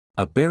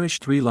A bearish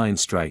three-line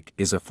strike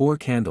is a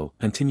four-candle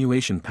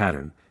continuation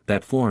pattern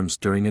that forms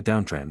during a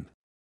downtrend.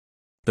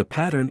 The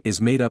pattern is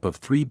made up of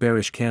three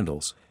bearish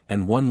candles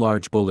and one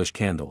large bullish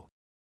candle.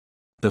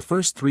 The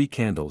first three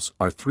candles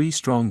are three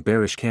strong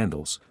bearish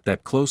candles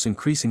that close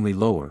increasingly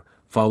lower,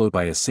 followed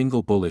by a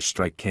single bullish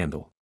strike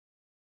candle.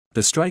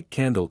 The strike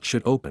candle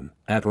should open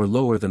at or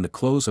lower than the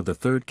close of the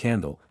third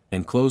candle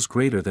and close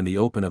greater than the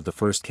open of the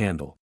first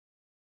candle.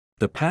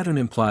 The pattern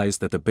implies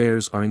that the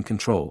bears are in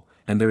control,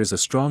 and there is a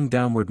strong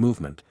downward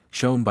movement,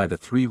 shown by the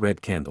three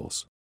red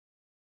candles.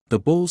 The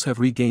bulls have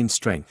regained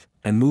strength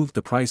and moved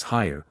the price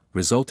higher,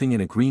 resulting in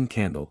a green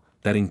candle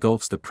that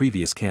engulfs the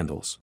previous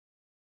candles.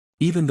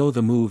 Even though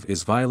the move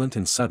is violent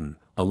and sudden,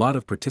 a lot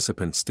of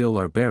participants still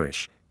are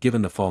bearish,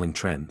 given the falling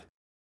trend.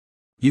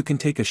 You can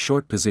take a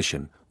short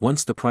position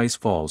once the price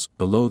falls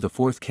below the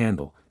fourth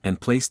candle and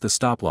place the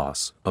stop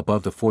loss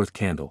above the fourth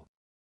candle.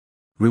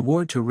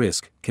 Reward to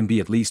risk can be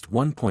at least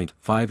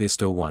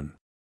 1.5:1.